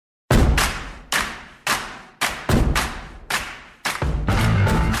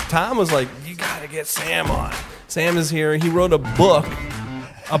Tom was like, you got to get Sam on. Sam is here. He wrote a book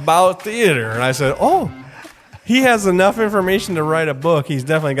about theater. And I said, oh, he has enough information to write a book. He's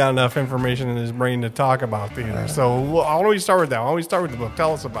definitely got enough information in his brain to talk about theater. So why don't we start with that? Why don't we start with the book?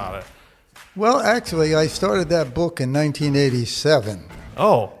 Tell us about it. Well, actually, I started that book in 1987.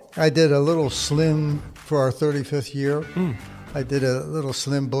 Oh. I did a little slim for our 35th year. I did a little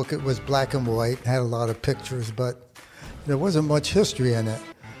slim book. It was black and white, had a lot of pictures, but there wasn't much history in it.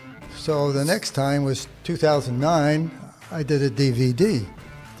 So the next time was 2009. I did a DVD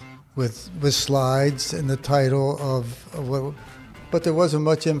with slides and the title of what, but there wasn't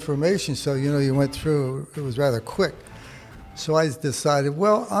much information. So, you went through, it was rather quick. So I decided,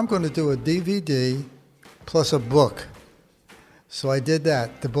 well, I'm going to do a DVD plus a book. So I did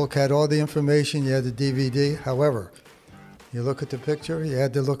that. The book had all the information. You had the DVD. However, you look at the picture, you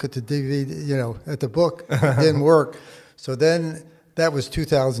had to look at the DVD, at the book. It didn't work. So then that was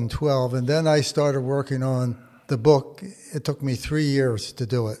 2012. And then I started working on the book. It took me 3 years to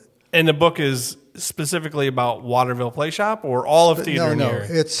do it. And the book is specifically about Waterville Playshop or all of theater in the area?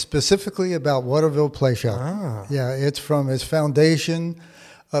 No, it's specifically about Waterville Playshop. Ah. Yeah, it's from its foundation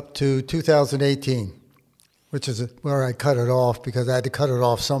up to 2018, which is where I cut it off because I had to cut it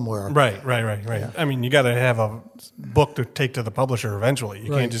off somewhere. Right. Yeah. I mean, you got to have a book to take to the publisher eventually.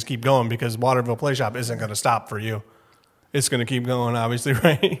 You can't just keep going because Waterville Playshop isn't going to stop for you. It's going to keep going, obviously,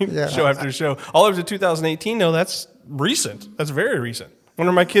 right? Yeah. Show after show. All up to 2018, though, that's recent. That's very recent. One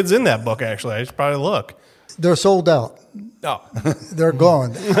of my kids in that book, actually. I should probably look. They're sold out. Oh. They're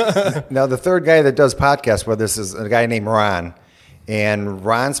gone. Now, the third guy that does podcasts with us is a guy named Ron. And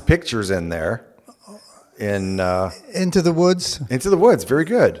Ron's picture's in there. Into the Woods? Into the Woods. Very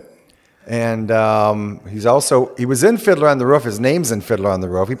good. And he was in Fiddler on the Roof. His name's in Fiddler on the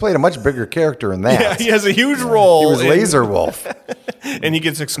Roof. He played a much bigger character in that. Yeah, he has a huge role. He was Laser Wolf. And he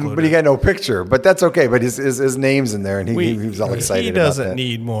gets excluded. But he got no picture. But that's okay. But his name's in there, and he was all excited about that. He doesn't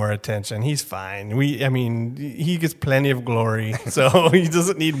need more attention. He's fine. He gets plenty of glory. So he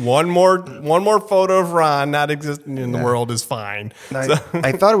doesn't need one more photo of Ron not existing in the world is fine.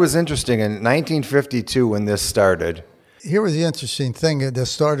 I thought it was interesting. In 1952, when this started, here was the interesting thing that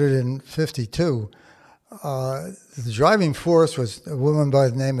started in 52. The driving force was a woman by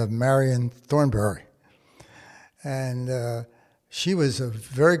the name of Marion Thornberry. And she was a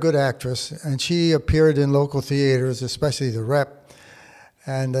very good actress, and she appeared in local theaters, especially the Rep.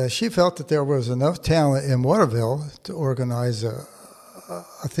 And she felt that there was enough talent in Waterville to organize a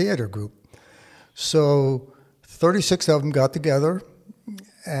theater group. So 36 of them got together,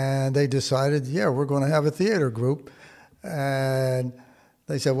 and they decided, yeah, we're going to have a theater group. And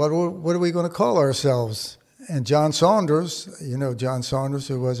they said, what are we going to call ourselves? And John Saunders, John Saunders,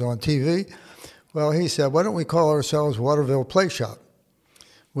 who was on TV, well, he said, why don't we call ourselves Waterville Playshop?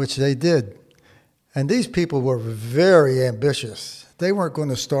 Which they did. And these people were very ambitious. They weren't going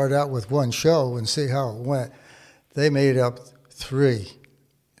to start out with one show and see how it went. They made up three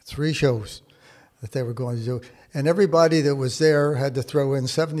shows that they were going to do. And everybody that was there had to throw in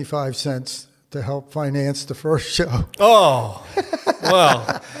 75 cents to help finance the first show. Oh,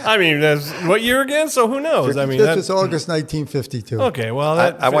 well, that's what year again? So who knows? This was August 1952. Okay, well,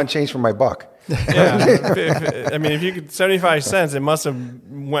 I want change for my buck. Yeah, if you could 75 cents, it must have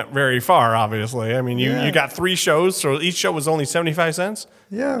went very far. Obviously, you got 3 shows, so each show was only 75 cents.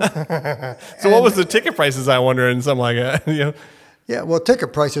 Yeah. So what was the ticket prices? I wonder, and something like that. Yeah. Well,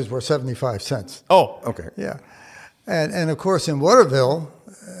 ticket prices were 75 cents. Oh, okay. Yeah, and of course in Waterville,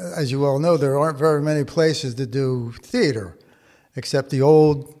 as you well know, there aren't very many places to do theater, except the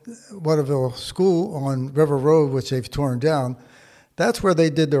old Waterville School on River Road, which they've torn down. That's where they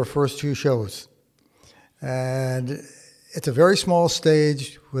did their first 2 shows. And it's a very small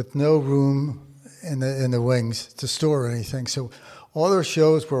stage with no room in the wings to store anything. So all their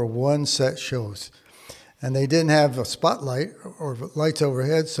shows were one-set shows. And they didn't have a spotlight or lights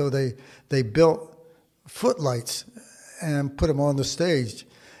overhead, so they built footlights and put them on the stage.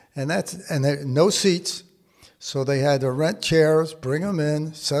 And no seats, so they had to rent chairs, bring them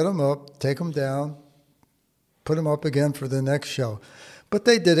in, set them up, take them down, put them up again for the next show. But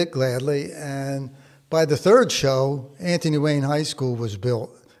they did it gladly, and by the 3rd show, Anthony Wayne High School was built,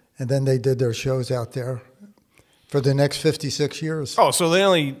 and then they did their shows out there for the next 56 years. Oh, so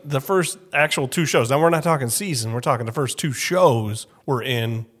the first actual 2 shows. Now, we're not talking season. We're talking the first 2 shows were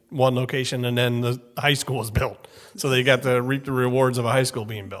in one location, and then the high school was built. So they got to reap the rewards of a high school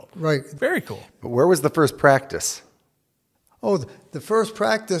being built. Right. Very cool. But where was the first practice? Oh, the first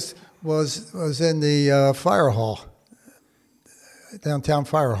practice was in the fire hall, downtown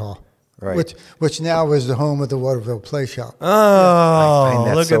fire hall. Right. which now is the home of the Waterville Playshop. Oh, find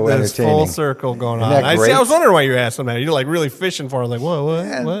that look so at this full entertaining. circle going Isn't on. that I great? was wondering why you asked him that. You're like really fishing for it. Like,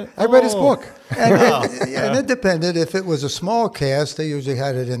 what? I read his book. And it depended. If it was a small cast, they usually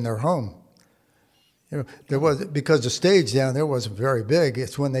had it in their home. You know, there was, because the stage down there wasn't very big.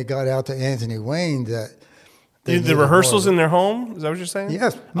 It's when they got out to Anthony Wayne that they The needed rehearsals more. in their home? Is that what you're saying?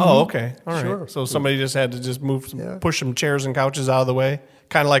 Yes. Oh, okay. All right. Sure. So somebody just had to just Yeah. push some chairs and couches out of the way,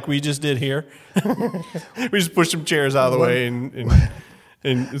 kind of like we just did here. We just pushed some chairs out of the way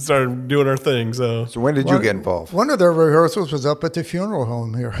and started doing our thing. So So when did you get involved? One of their rehearsals was up at the funeral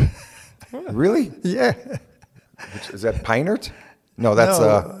home here. Really? Yeah. Is that Pinert? No, that's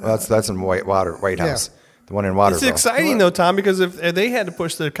No. that's in White Yeah. House. The one in Waterville. it's exciting though, Tom, because if they had to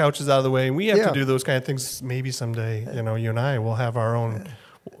push the couches out of the way, and we have Yeah. to do those kind of things, maybe someday, you and I will have our own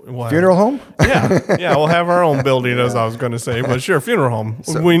Funeral home? Yeah, we'll have our own building, as I was going to say. But sure, funeral home.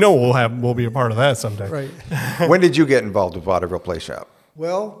 We know we'll be a part of that someday. Right. When did you get involved with Waterville Playshop?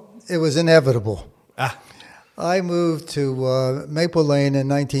 Well, it was inevitable. Ah. I moved to Maple Lane in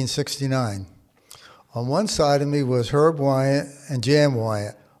 1969. On one side of me was Herb Wyatt and Jan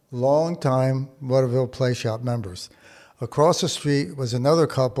Wyatt, longtime Waterville Playshop members. Across the street was another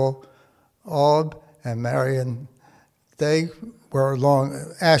couple, Aub and Marion. They were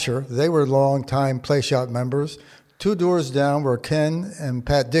Asher. They were longtime Playshop members. 2 doors down were Ken and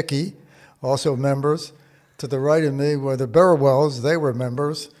Pat Dickey, also members. To the right of me were the Burwells. They were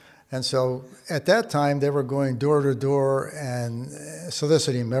members. And so at that time, they were going door to door and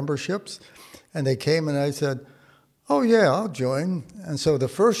soliciting memberships. And they came and I said, oh, yeah, I'll join. And so the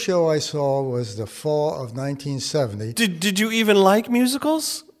first show I saw was the fall of 1970. Did you even like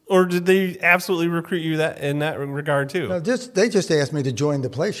musicals? Or did they absolutely recruit you in that regard too? No, they just asked me to join the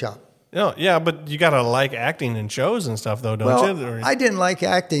play shop. No, yeah, but you got to like acting in shows and stuff, though, don't you? Or- I didn't like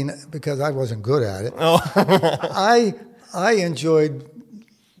acting because I wasn't good at it. Oh, I enjoyed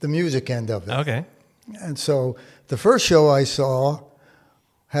the music end of it. okay. And so the first show I saw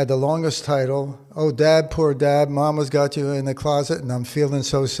had the longest title, Oh, Dad, Poor Dad, Mama's Got You in the Closet, and I'm Feeling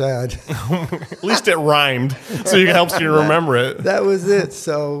So Sad. At least it rhymed, so it helps you to remember it. That was it.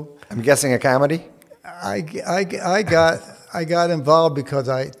 So I'm guessing a comedy? I got involved because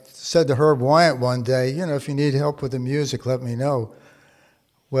I said to Herb Wyatt one day, if you need help with the music, let me know.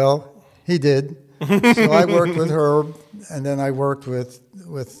 Well, he did. So I worked with Herb, and then I worked with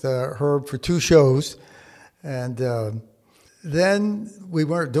Herb for 2 shows. And then we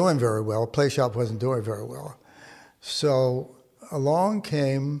weren't doing very well. Playshop wasn't doing very well. So along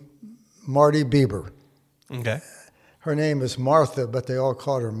came Marty Bieber. Okay. Her name is Martha, but they all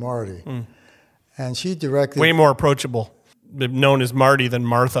called her Marty. And she directed... Way more approachable. Known as Marty than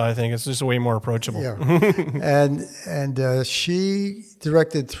Martha, I think. It's just way more approachable. Yeah. and she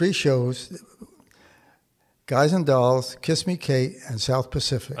directed 3 shows, Guys and Dolls, Kiss Me Kate, and South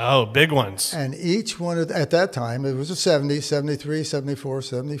Pacific. Oh, big ones. And each one, at that time, it was the 70s, 73, 74,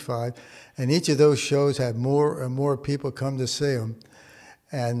 75, and each of those shows had more and more people come to see them.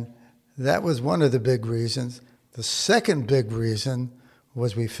 And that was one of the big reasons. The second big reason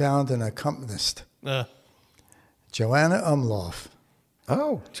was we found an accompanist, Joanna Umloff.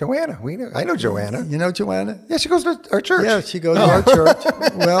 Oh, Joanna. I know Joanna. You know Joanna? Yeah, she goes to our church. Yeah, she goes to our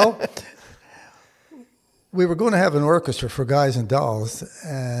church. Well, we were going to have an orchestra for Guys and Dolls,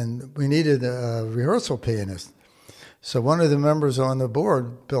 and we needed a rehearsal pianist. So one of the members on the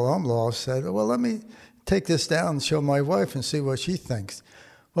board, Bill Umloff, said, well, let me take this down and show my wife and see what she thinks.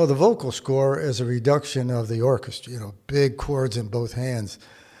 Well, the vocal score is a reduction of the orchestra, big chords in both hands.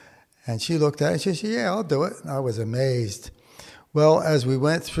 And she looked at it and she said, yeah, I'll do it. And I was amazed. Well, as we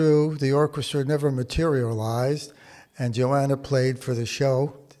went through, the orchestra never materialized, and Joanna played for the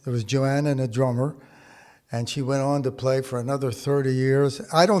show. There was Joanna and a drummer, and she went on to play for another 30 years.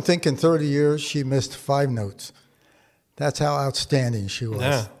 I don't think in 30 years she missed 5 notes. That's how outstanding she was.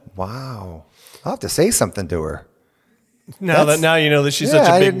 Yeah. Wow. I'll have to say something to her. Now you know that she's such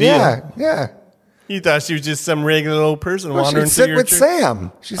a big deal. Yeah. You thought she was just some regular old person Well, wandering she'd through sit your with church?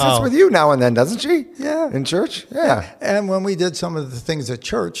 Sam. She sits with you now and then, doesn't she? Yeah. In church? Yeah. And when we did some of the things at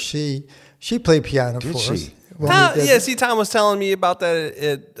church, she played piano for us. she? Tom was telling me about that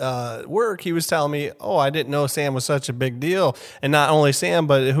at work. He was telling me, I didn't know Sam was such a big deal. And not only Sam,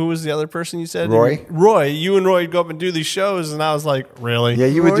 but who was the other person you said? Roy. Roy. You and Roy would go up and do these shows, and I was like, really? Yeah,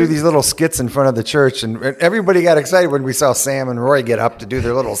 you would do these little skits in front of the church, and everybody got excited when we saw Sam and Roy get up to do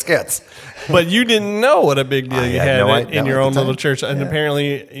their little skits. But you didn't know what a big deal you had in your at own the little time. church. And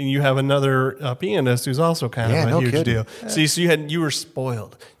apparently you have another pianist who's also kind of a no huge kidding. deal. See, so you were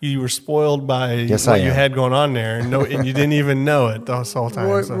spoiled. You were spoiled by Yes, what I you am. had going on on there, and you didn't even know it the whole time.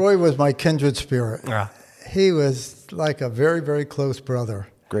 Roy was my kindred spirit. Yeah. He was like a very, very close brother.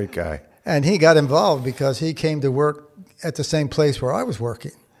 Great guy. And he got involved because he came to work at the same place where I was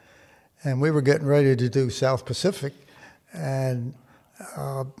working. And we were getting ready to do South Pacific, and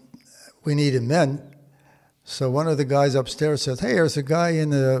we needed men. So one of the guys upstairs says, hey, there's a guy in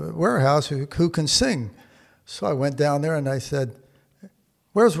the warehouse who can sing. So I went down there and I said,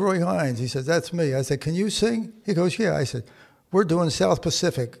 where's Roy Hines? He said, that's me. I said, can you sing? He goes, yeah. I said, we're doing South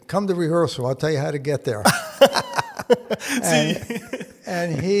Pacific. Come to rehearsal. I'll tell you how to get there.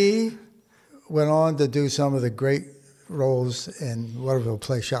 and he went on to do some of the great roles in Waterville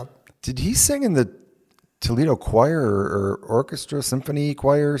Playshop. Did he sing in the Toledo choir or orchestra, symphony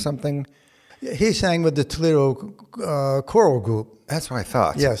choir or something? He sang with the Toledo choral group. That's what I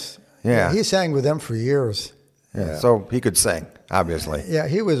thought. Yes. Yeah. He sang with them for years. Yeah. So he could sing, obviously. Yeah,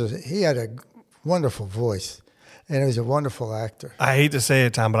 he had a wonderful voice, and he was a wonderful actor. I hate to say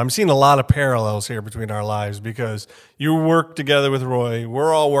it, Tom, but I'm seeing a lot of parallels here between our lives because you work together with Roy.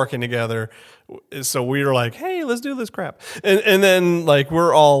 We're all working together. So we were like, hey, let's do this crap. And then like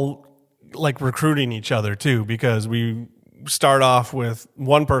we're all like recruiting each other too, because we start off with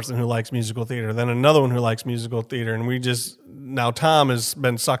one person who likes musical theater, then another one who likes musical theater. And now Tom has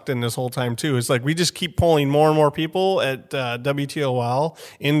been sucked in this whole time too. It's like we just keep pulling more and more people at WTOL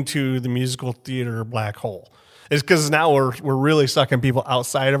into the musical theater black hole. It's because now we're really sucking people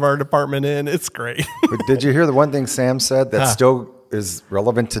outside of our department in. It's great. But did you hear the one thing Sam said that still is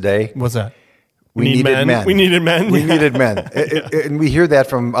relevant today? What's that? We needed men. We needed men. We needed men. And we hear that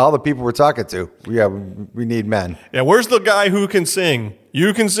from all the people we're talking to. We need men. Yeah, where's the guy who can sing?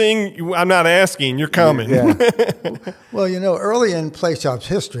 You can sing. I'm not asking. You're coming. Yeah. Well, early in Playshop's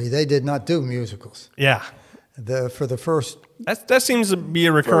history, they did not do musicals. Yeah. For the first... That seems to be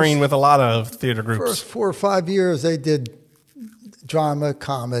recurring with a lot of theater groups. First 4 or 5 years, they did drama,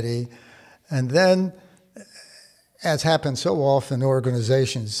 comedy, and then... as happens so often in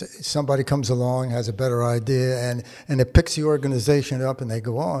organizations, somebody comes along, has a better idea, and it picks the organization up and they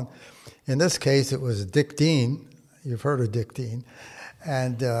go on. In this case, it was Dick Dean. You've heard of Dick Dean.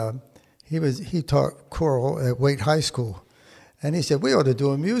 And he taught choral at Waite High School. And he said, we ought to do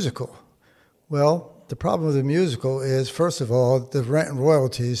a musical. Well, the problem with the musical is, first of all, the rent and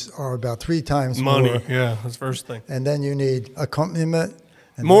royalties are about 3 times money. more. Yeah, that's the first thing. And then you need accompaniment.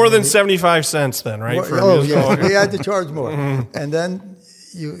 More than 75 cents then, right? Yeah, we had to charge more. And then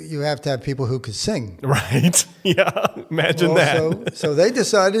you have to have people who could sing. Right, yeah, imagine that. So they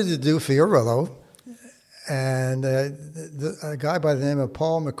decided to do Fiorillo, and a guy by the name of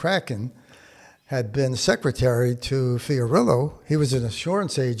Paul McCracken had been secretary to Fiorillo. He was an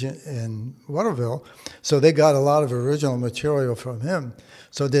assurance agent in Waterville, so they got a lot of original material from him.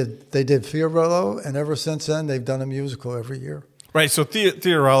 So they did Fiorillo, and ever since then, they've done a musical every year. Right, so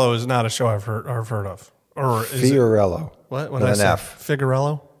Fiorillo is not a show I've heard of. Or is Fiorillo. What did I say? F.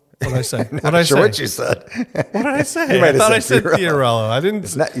 Figarello? What did I say? What did I say? What you said. What did I say? I thought I said Fiorillo. I didn't.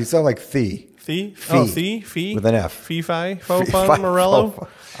 It's not, you sound like Thee. Thee? Fee. Oh, Thee? Fee? With an F. Fee-fi? Faux-fun? Morello?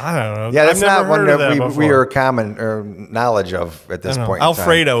 I don't know. Yeah, that's I've never not one heard of that we are common or knowledge of at this point.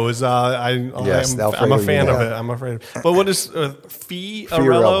 Alfredo is. Yes, I'm a fan of it. I'm afraid of it. But what is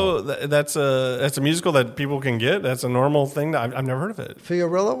Fiorillo? That's a musical that people can get. That's a normal thing. I've never heard of it.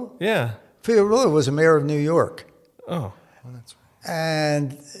 Fiorillo? Yeah. Fiorillo was a mayor of New York. Oh, well, that's right.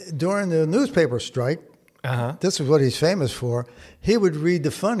 And during the newspaper strike, this is what he's famous for. He would read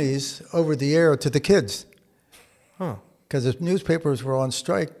the funnies over the air to the kids. Huh. Because the newspapers were on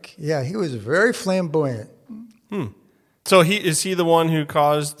strike. Yeah, he was very flamboyant. So is he the one who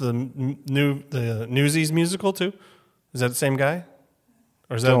caused the Newsies musical too? Is that the same guy,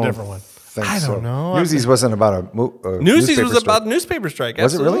 or is that a different one? I don't know. Newsies wasn't about a Newsies newspaper was strike. about newspaper strike.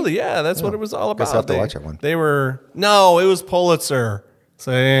 Was it Absolutely. really? Yeah, that's what it was all about. Guess I have to watch that one. It was Pulitzer.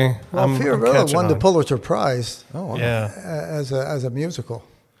 Say, Well, Fiorillo won the Pulitzer Prize. Oh, wow. Yeah. As a musical.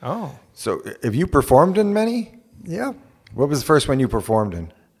 Oh. So have you performed in many? Yeah. What was the first one you performed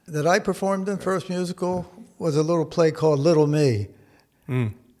in? That I performed in first musical was a little play called Little Me.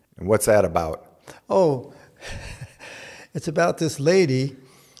 And what's that about? Oh, it's about this lady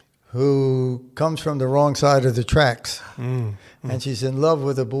who comes from the wrong side of the tracks. And she's in love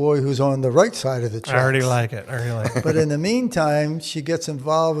with a boy who's on the right side of the tracks. I already like it. But in the meantime, she gets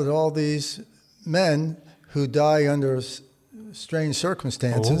involved with all these men who die under strange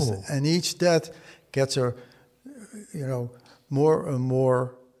circumstances. Ooh. And each death gets her, more and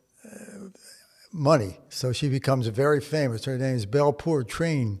more money. So she becomes very famous. Her name is Bellepour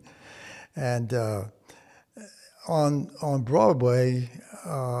Trine. And on Broadway,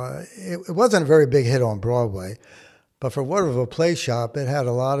 it wasn't a very big hit on Broadway, but for Waterville Playshop, it had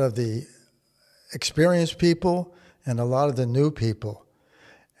a lot of the experienced people and a lot of the new people,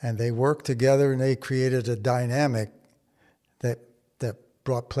 and they worked together and they created a dynamic that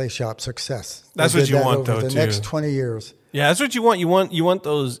brought Playshop success. That's They what did you that want, over though, the too. next 20 years. Yeah, that's what you want. You want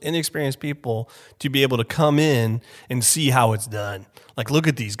those inexperienced people to be able to come in and see how it's done. Like, look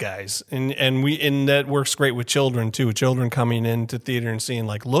at these guys, and that works great with children too. Children coming into theater and seeing,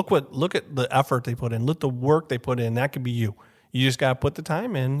 like, look at the effort they put in, look the work they put in. That could be you. You just got to put the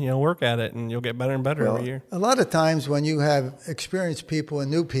time in, work at it, and you'll get better and better every year. A lot of times when you have experienced people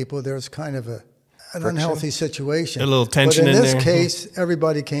and new people, there's kind of an unhealthy situation. A little tension in in this there. case,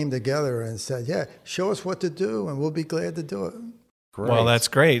 everybody came together and said, yeah, show us what to do, and we'll be glad to do it. Great. Well, that's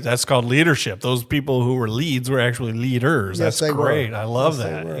great. That's called leadership. Those people who were leads were actually leaders. Yes, That's they were. great. I love Yes,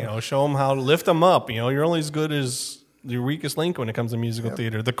 they that. were. Show them how to lift them up. You're only as good as your weakest link when it comes to musical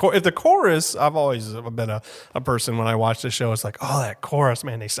theater. If the chorus, I've always been a person when I watch the show, it's like, oh, that chorus,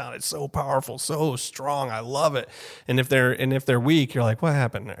 man, they sounded so powerful, so strong. I love it. And if they're weak, you're like, what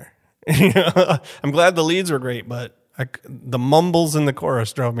happened there? I'm glad the leads were great, but the mumbles in the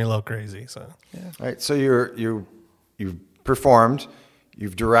chorus drove me a little crazy. So, All right, so you've performed,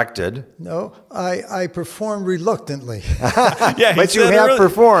 you've directed. No, I performed reluctantly. yeah, But you have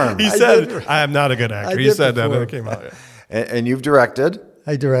performed. He said, I am not a good actor. I He did said that when perform. it came out. Yeah. And you've directed.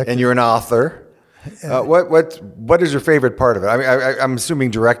 I directed. And you're an author. What is your favorite part of it? I mean, I'm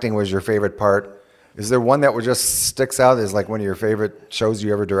assuming directing was your favorite part. Is there one that just sticks out as like one of your favorite shows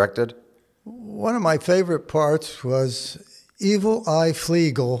you ever directed? One of my favorite parts was Evil Eye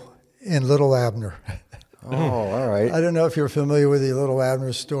Fleagle in Little Abner. Oh, all right. I don't know if you're familiar with the Little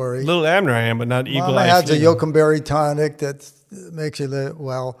Abner story. Little Abner I am, but not Eagle Mama Eye. has a Fleagle. yokumberry tonic that makes you live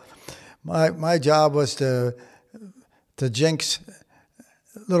well. My job was to jinx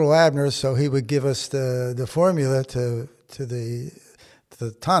Little Abner, so he would give us the formula to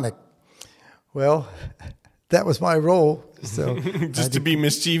the tonic. Well, that was my role. So Just to be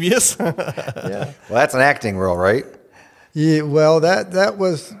mischievous. yeah. Well, that's an acting role, right? Yeah, well, that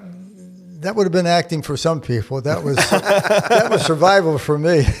would have been acting for some people. That was survival for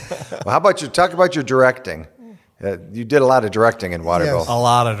me. Well, how about talk about your directing? You did a lot of directing in Waterville. Yes. A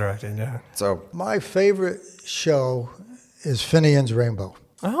lot of directing, yeah. So My favorite show is Finian's Rainbow,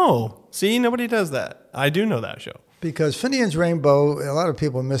 Oh, see, nobody does that. I do know that show. because Finian's Rainbow, a lot of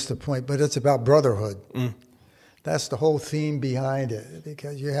people miss the point, but it's about brotherhood. That's the whole theme behind it,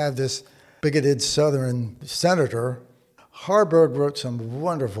 because you have this bigoted Southern senator. Harburg wrote some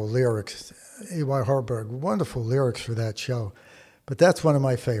wonderful lyrics, E.Y. Harburg, wonderful lyrics for that show. But that's one of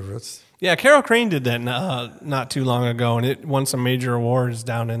my favorites. Yeah, Carol Crane did that not too long ago, and it won some major awards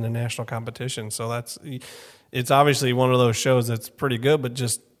down in the national competition. So it's obviously one of those shows that's pretty good, but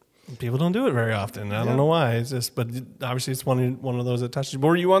just people don't do it very often. I don't know why. It's just, but obviously it's one of those that touches.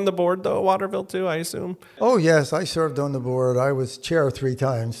 Were you on the board though, Waterville too? I assume. Oh, yes, I served on the board. I was chair 3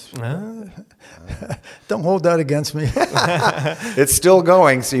 times. Don't hold that against me. it's still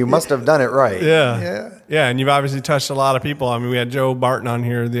going, so you must have done it right. Yeah, and you've obviously touched a lot of people. I mean, we had Joe Barton on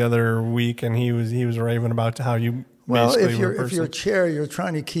here the other week, and he was raving about how you. Well, basically if you're chair, you're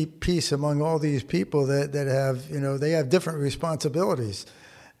trying to keep peace among all these people that have, they have different responsibilities.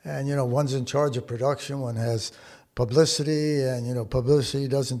 And, one's in charge of production, one has publicity, and, publicity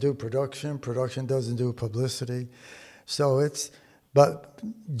doesn't do production, production doesn't do publicity. So but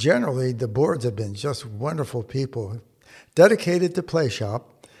generally the boards have been just wonderful people, dedicated to Playshop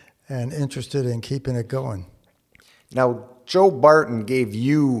and interested in keeping it going. Now, Joe Barton gave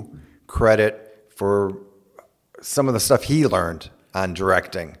you credit for some of the stuff he learned on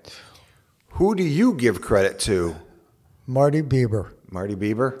directing. Who do you give credit to? Marty Bieber. Marty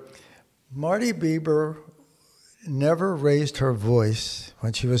Bieber? Marty Bieber never raised her voice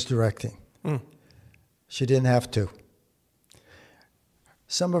when she was directing. She didn't have to.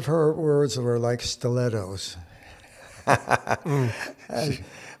 Some of her words were like stilettos.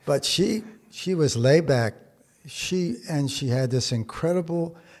 But she was laid back. She had this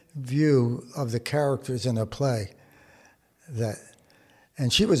incredible view of the characters in a play.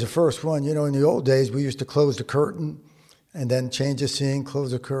 And she was the first one. In the old days, we used to close the curtain and then change the scene,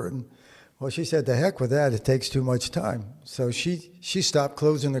 close the curtain. Well, she said, the heck with that, it takes too much time. So she stopped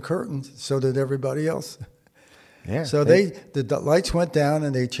closing the curtain, so did everybody else. Yeah. So the lights went down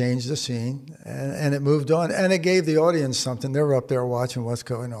and they changed the scene and it moved on. And it gave the audience something. They were up there watching what's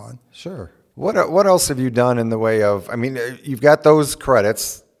going on. Sure. What else have you done in the way of, you've got those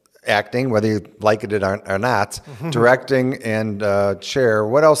credits, acting, whether you like it or not, directing and chair.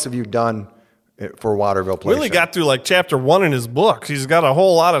 What else have you done for Waterville Playshop. Really got through like chapter 1 in his book. He's got a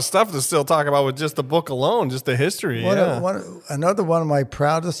whole lot of stuff to still talk about with just the book alone, just the history. Another one of my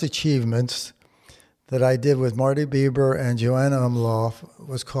proudest achievements that I did with Marty Bieber and Joanna Umloff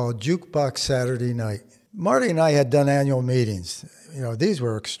was called Jukebox Saturday Night. Marty and I had done annual meetings. You know, these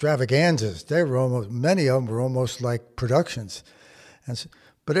were extravaganzas. They were many of them were almost like productions.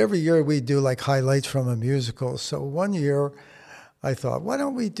 But every year we do like highlights from a musical. So one year I thought, why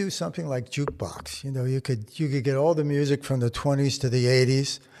don't we do something like Jukebox? You know, you could get all the music from the 20s to the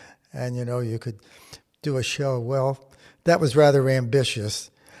 80s, and, you know, you could do a show. Well, that was rather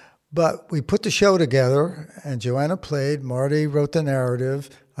ambitious. But we put the show together, and Joanna played, Marty wrote the narrative,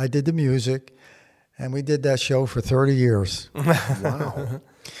 I did the music, and we did that show for 30 years. Wow.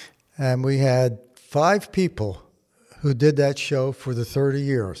 And we had 5 people who did that show for the 30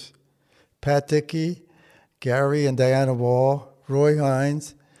 years. Pat Dickey, Gary and Diana Wall, Roy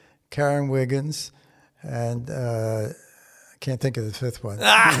Hines, Karen Wiggins, and I can't think of the 5th one.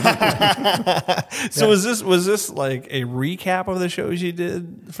 So was this like a recap of the shows you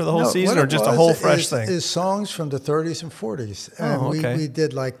did for the whole season, or just a whole fresh thing? Is songs from the 30s and 40s. And we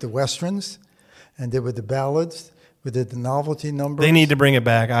did like the westerns, and did with the ballads. We did the novelty numbers. They need to bring it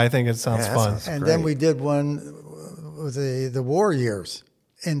back. I think it sounds fun. And then we did one with the war years.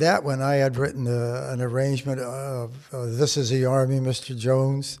 In that one, I had written an arrangement of "This Is the Army, Mr.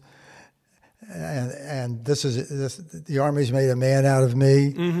 Jones," and the Army's made a man out of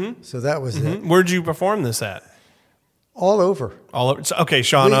me. Mm-hmm. So that was it. Where'd you perform this at? All over. All over. Okay,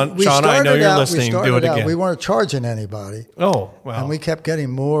 Shauna, I know you're listening. Do it again. We weren't charging anybody. Oh, wow. And we kept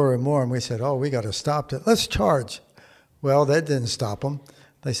getting more and more, and we said, "Oh, we got to stop it. Let's charge." Well, that didn't stop them.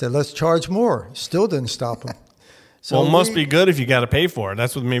 They said, "Let's charge more." Still didn't stop them. So well, it must be good if you got to pay for it.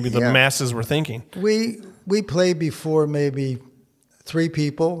 That's what maybe the masses were thinking. We played before maybe 3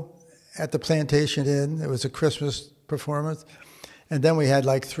 people at the Plantation Inn. It was a Christmas performance. And then we had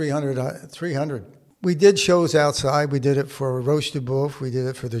like 300. We did shows outside. We did it for Roche de Boeuf. We did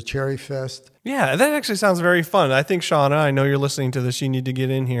it for the Cherry Fest. Yeah, that actually sounds very fun. I think, Shauna, I know you're listening to this. You need to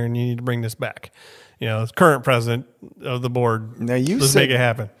get in here and you need to bring this back. You know, as current president of the board, let's make it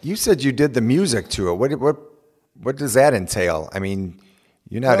happen. You said you did the music to it. What does that entail? I mean,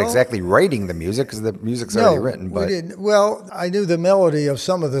 you're not exactly writing the music because the music's already written. But we didn't. Well, I knew the melody of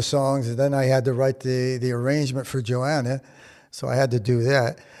some of the songs, and then I had to write the arrangement for Joanna, so I had to do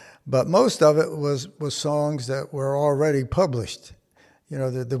that. But most of it was songs that were already published, you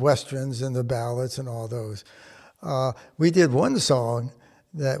know, the westerns and the ballads and all those. We did one song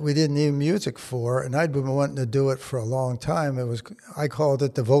that we didn't need music for, and I'd been wanting to do it for a long time. I called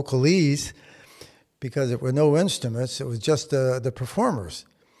it the vocalese, because there were no instruments. It was just the performers.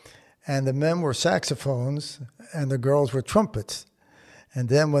 And the men were saxophones, and the girls were trumpets. And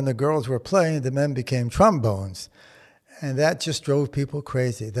then when the girls were playing, the men became trombones. And that just drove people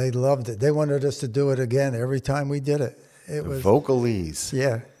crazy. They loved it. They wanted us to do it again every time we did it. It was vocalese.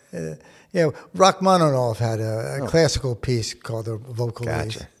 Yeah. Yeah, Rachmaninoff had a classical piece called the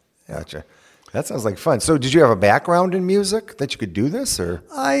vocalese. Gotcha. That sounds like fun. So did you have a background in music that you could do this? Or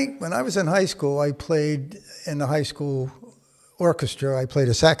when I was in high school, I played in the high school orchestra. I played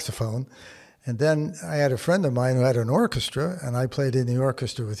a saxophone. And then I had a friend of mine who had an orchestra, and I played in the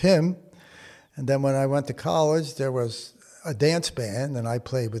orchestra with him. And then when I went to college, there was a dance band, and I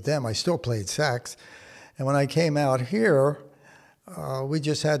played with them. I still played sax. And when I came out here, we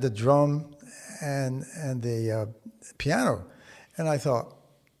just had the drum and the piano. And I thought,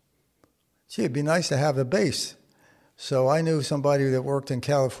 gee, it'd be nice to have a bass. So I knew somebody that worked in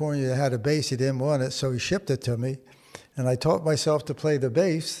California that had a bass. He didn't want it, so he shipped it to me. And I taught myself to play the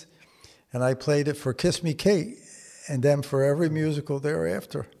bass, and I played it for Kiss Me Kate, and then for every musical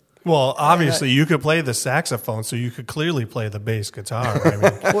thereafter. Well, obviously, you could play the saxophone, so you could clearly play the bass guitar. I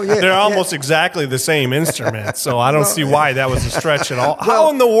mean, they're almost exactly the same instruments, so I don't see why that was a stretch at all.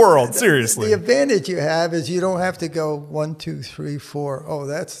 How in the world, seriously? The advantage you have is you don't have to go 1, 2, 3, 4. Oh,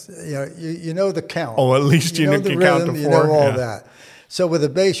 that's you know the count. Oh, at least you can count to 4. You know all that. So with the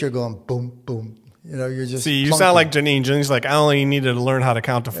bass, you're going boom, boom. You know, you're just you sound like Janine. Janine's like, I only needed to learn how to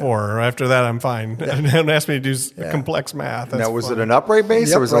count to 4. After that, I'm fine. Don't ask me to do complex math. Now, was it an upright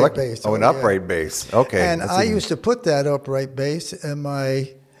bass? The or was upright bass. Oh, an upright bass. Okay. And I used to put that upright bass in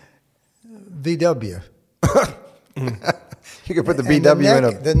my VW. You could put the VW in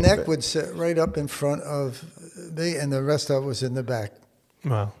a... The neck would sit right up in front of me, and the rest of it was in the back.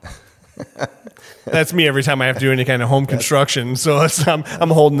 Wow. That's me every time I have to do any kind of home construction. So I'm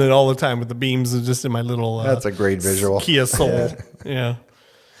holding it all the time with the beams just in my little. That's a great visual. Kia Soul. Yeah.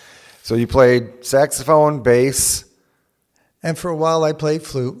 So you played saxophone, bass, and for a while I played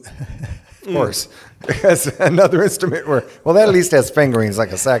flute. Of course. Because another instrument that at least has fingerings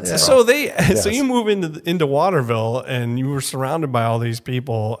like a saxophone. So you move into Waterville, and you were surrounded by all these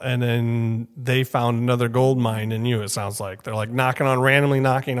people, and then they found another gold mine in you. It sounds like they're like randomly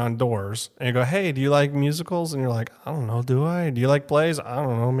knocking on doors, and you go, "Hey, do you like musicals?" And you're like, "I don't know, do I? Do you like plays? I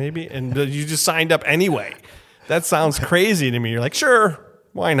don't know, maybe." And you just signed up anyway. That sounds crazy to me. You're like, "Sure,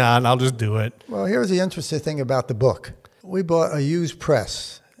 why not? I'll just do it." Well, here's the interesting thing about the book. We bought a used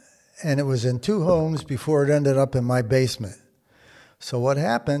press, and it was in 2 homes before it ended up in my basement. So what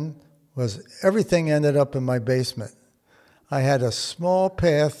happened was everything ended up in my basement. I had a small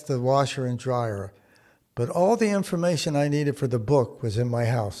path to the washer and dryer, but all the information I needed for the book was in my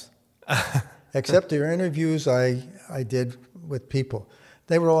house, except the interviews I did with people.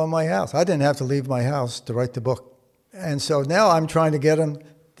 They were all in my house. I didn't have to leave my house to write the book. And so now I'm trying to get them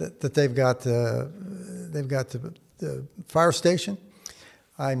that they've got the fire station.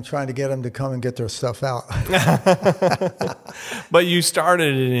 I'm trying to get them to come and get their stuff out. But you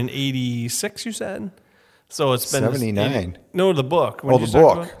started it in 86, you said? So it's been 79. No, the book. The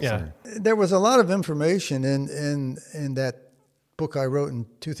book. Yeah. Sorry. There was a lot of information in that book I wrote in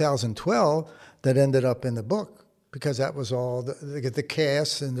 2012 that ended up in the book, because that was all the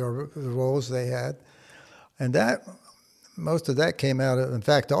casts and the roles they had. And most of that came out of, in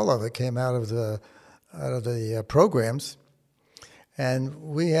fact, all of it came out of the programs. And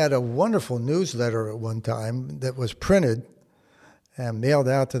we had a wonderful newsletter at one time that was printed and mailed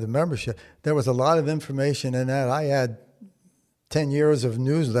out to the membership. There was a lot of information in that. I had 10 years of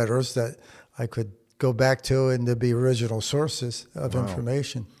newsletters that I could go back to and to be original sources of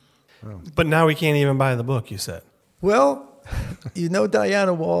information. Wow. But now we can't even buy the book, you said. Well, you know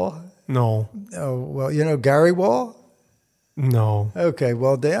Diana Wall? No. Oh, well, you know Gary Wall? No. Okay,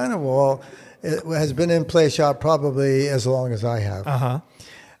 well, Diana Wall has been in Playshop probably as long as I have. Uh-huh.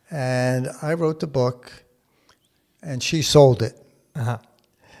 And I wrote the book, and she sold it. Uh-huh.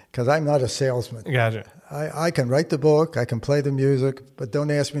 Because I'm not a salesman. Gotcha. I can write the book, I can play the music, but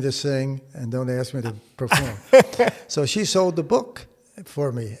don't ask me to sing and don't ask me to perform. So she sold the book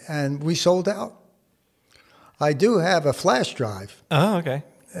for me, and we sold out. I do have a flash drive. Oh, okay.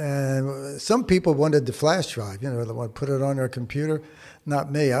 And some people wanted the flash drive, they want to put it on their computer.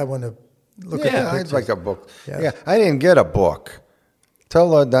 Not me. I want to look at the pictures. I'd like a book. Yeah, I didn't get a book.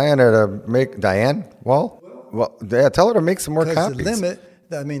 Tell Diana to make Diane Wall. Well, tell her to make some more copies.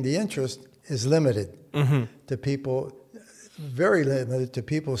 The interest is limited to people, very limited to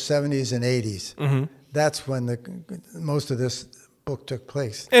people 70s and 80s. Mm-hmm. That's when most of this book took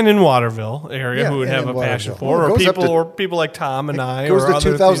place. And in Waterville area, who would have a passion for, or people like Tom and I. It goes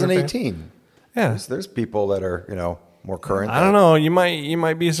to 2018. Yeah, there's people that are more current. I don't know. You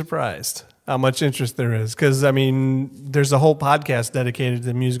might be surprised how much interest there is, because there's a whole podcast dedicated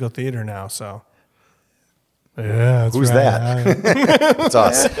to musical theater now. So. Yeah, who's that? It's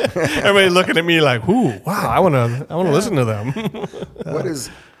us. Everybody looking at me like, "Who? Wow, I want to listen to them."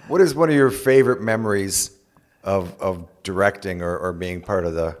 What is one of your favorite memories of directing or being part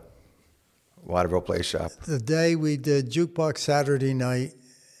of the Waterville Playshop? The day we did Jukebox Saturday Night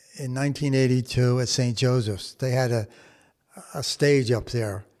in 1982 at St. Joseph's. They had a stage up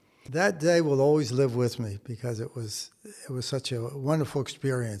there. That day will always live with me because it was such a wonderful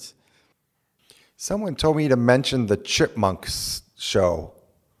experience. Someone told me to mention the Chipmunks show.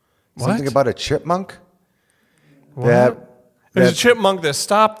 What? Something about a chipmunk? What? There's a chipmunk that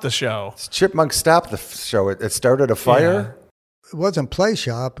stopped the show. Chipmunk stopped the show. It started a fire? Yeah. It wasn't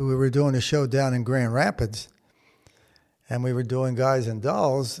Playshop. We were doing a show down in Grand Rapids. And we were doing Guys and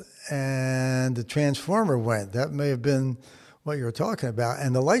Dolls. And the transformer went. That may have been what you were talking about.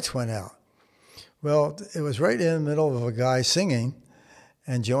 And the lights went out. Well, it was right in the middle of a guy singing.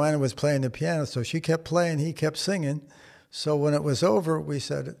 And Joanna was playing the piano, so she kept playing, he kept singing. So when it was over, we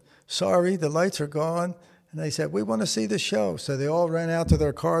said, "Sorry, the lights are gone." And they said, "We want to see the show." So they all ran out to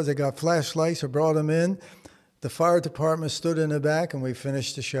their cars. They got flashlights or brought them in. The fire department stood in the back, and we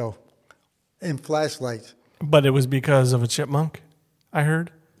finished the show in flashlights. But it was because of a chipmunk, I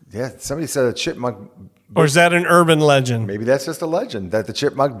heard? Yeah, somebody said a chipmunk. Or is that an urban legend? Maybe that's just a legend, that the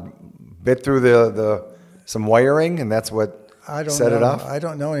chipmunk bit through the some wiring, and that's what set it off. I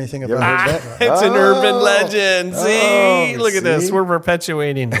don't know anything about that. It's an urban legend. See? Look at this. We're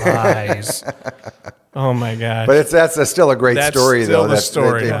perpetuating lies. Oh, my gosh. But that's still a great story, though. That's still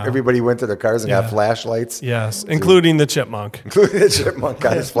the story. Everybody went to their cars and got flashlights. Yes, including the chipmunk. Including the chipmunk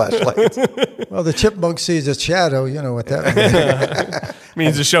got his flashlights. Well, the chipmunk sees a shadow. You know what that means.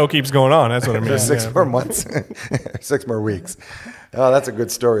 Means the show keeps going on. That's what it means. For 6 more months. 6 more weeks. Oh, that's a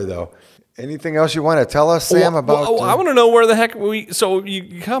good story, though. Anything else you want to tell us, Sam, about? I want to know where the heck so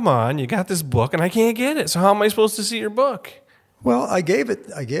you come on, you got this book and I can't get it. So how am I supposed to see your book? Well, I gave it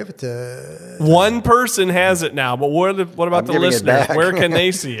to one person has it now, but what about the listeners? Where can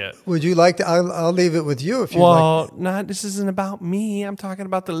they see it? Would you like to? I'll leave it with you if you like. Well, this isn't about me. I'm talking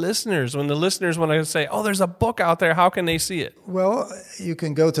about the listeners. When the listeners want to say, "Oh, there's a book out there," how can they see it? Well, you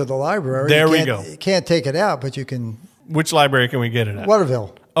can go to the library. There we go. You can't take it out, but you can. Which library can we get it at?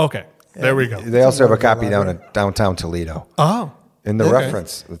 Waterville. Okay, there we go. They also have a copy down in downtown Toledo. Oh, in the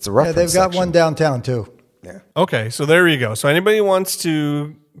reference. It's a reference. Yeah, they've got section. one downtown too. Yeah. Okay, so there you go. So anybody wants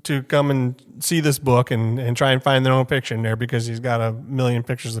to come and see this book and try and find their own picture in there, because he's got a million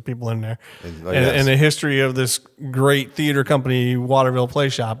pictures of people in there, and the history of this great theater company, Waterville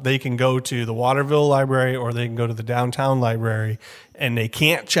Playshop, they can go to the Waterville Library or they can go to the downtown library, and they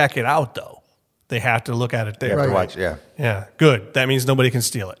can't check it out though. They have to look at it there. You have to watch, yeah. Yeah, good. That means nobody can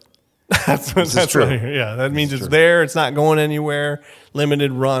steal it. That's true. Yeah, that means it's there. It's not going anywhere.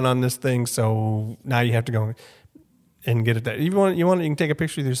 Limited run on this thing, so now you have to go and get it there. You can take a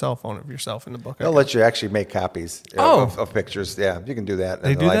picture with your cell phone of yourself in the book. They'll let you actually make copies of pictures. Yeah, you can do that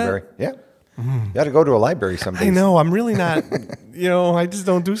in the library. Yeah. Mm-hmm. You got to go to a library someday. I know. I'm really not, I just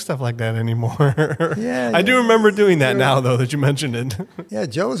don't do stuff like that anymore. Yeah. I do remember doing that now, though, that you mentioned it. Yeah,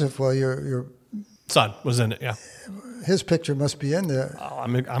 Joseph, well, your son was in it, yeah. His picture must be in there. Oh,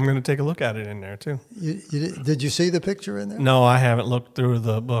 I'm going to take a look at it in there, too. Did you see the picture in there? No, I haven't looked through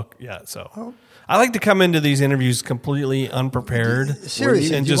the book yet, so. I like to come into these interviews completely unprepared.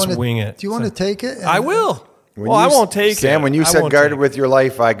 Seriously. And just wing it. Do you want to take it? I will. I won't take it. Sam, when you said guard it with your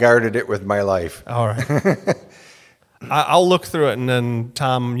life, I guarded it with my life. All right. I'll look through it, and then,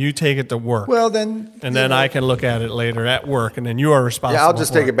 Tom, you take it to work. Well, then. And then I can look at it later at work, and then you are responsible. Yeah, I'll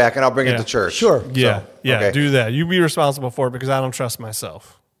just take it back, and I'll bring it to church. Sure. Yeah, so, okay. Do that. You be responsible for it, because I don't trust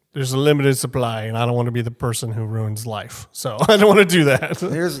myself. There's a limited supply, and I don't want to be the person who ruins life. So I don't want to do that.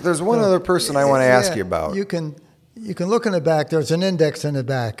 There's one other person I want to ask you about. You can look in the back. There's an index in the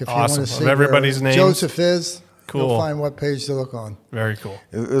back if you want to see everybody's where names. Joseph is. Cool. You'll find what page to look on. Very cool.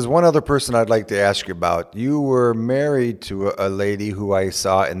 There's one other person I'd like to ask you about. You were married to a lady who I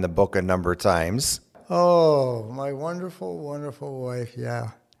saw in the book a number of times. Oh, my wonderful, wonderful wife.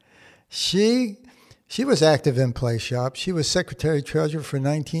 Yeah, she was active in Playshop. She was secretary treasurer for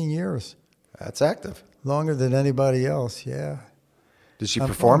 19 years. That's active. Longer than anybody else. Yeah. Did she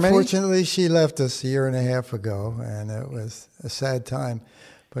perform any? Unfortunately, she left us a year and a half ago, and it was a sad time.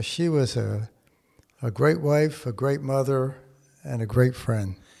 But she was a great wife, a great mother, and a great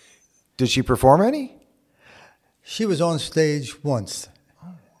friend. Did she perform any? She was on stage once.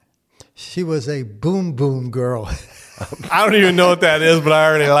 She was a boom boom girl. I don't even know what that is, but I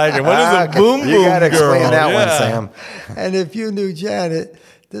already like it. What is a boom boom girl? You got to explain that one, Sam. And if you knew Janet,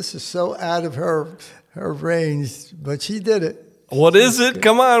 this is so out of her range, but she did it. What is it?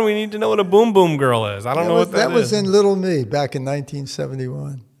 Come on, we need to know what a boom boom girl is. I don't know what that is. That was in Little Me back in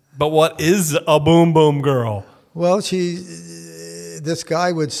 1971. But what is a boom boom girl? Well, this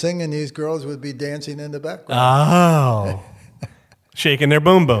guy would sing and these girls would be dancing in the background. Oh. Shaking their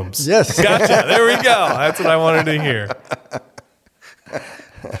boom booms. Yes. Gotcha. There we go. That's what I wanted to hear.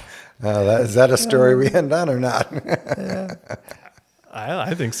 Is that a story we end on or not? Yeah.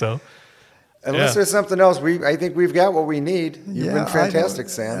 I think so. Unless there's something else, I think we've got what we need. You've been fantastic,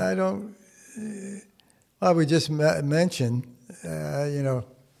 Sam. I would just mention,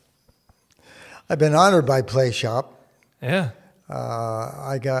 I've been honored by Playshop. Yeah.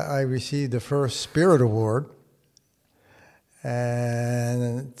 I received the first Spirit Award,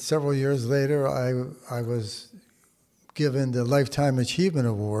 and several years later, I was given the Lifetime Achievement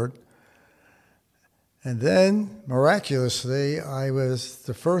Award. And then, miraculously, I was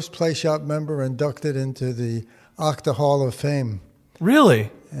the first Playshop member inducted into the Octa Hall of Fame.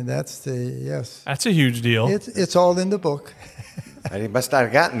 Really? And that's yes. That's a huge deal. It's all in the book. You must not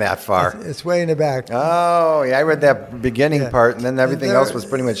have gotten that far. It's way in the back. Oh, yeah, I read that beginning part, and then everything else was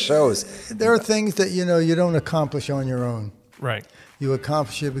pretty much shows. There are things that, you don't accomplish on your own. Right. You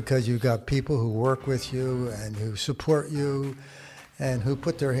accomplish it because you've got people who work with you and who support you and who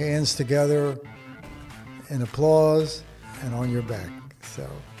put their hands together in applause and on your back. So,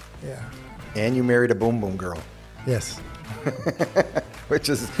 yeah. And you married a boom boom girl. Yes. Which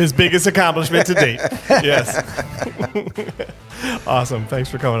is his biggest accomplishment to date. Yes. Awesome. Thanks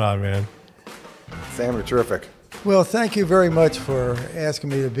for coming on, man. Sam, you're terrific. Well, thank you very much for asking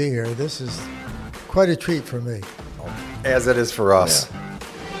me to be here. This is quite a treat for me. As it is for us. Yeah.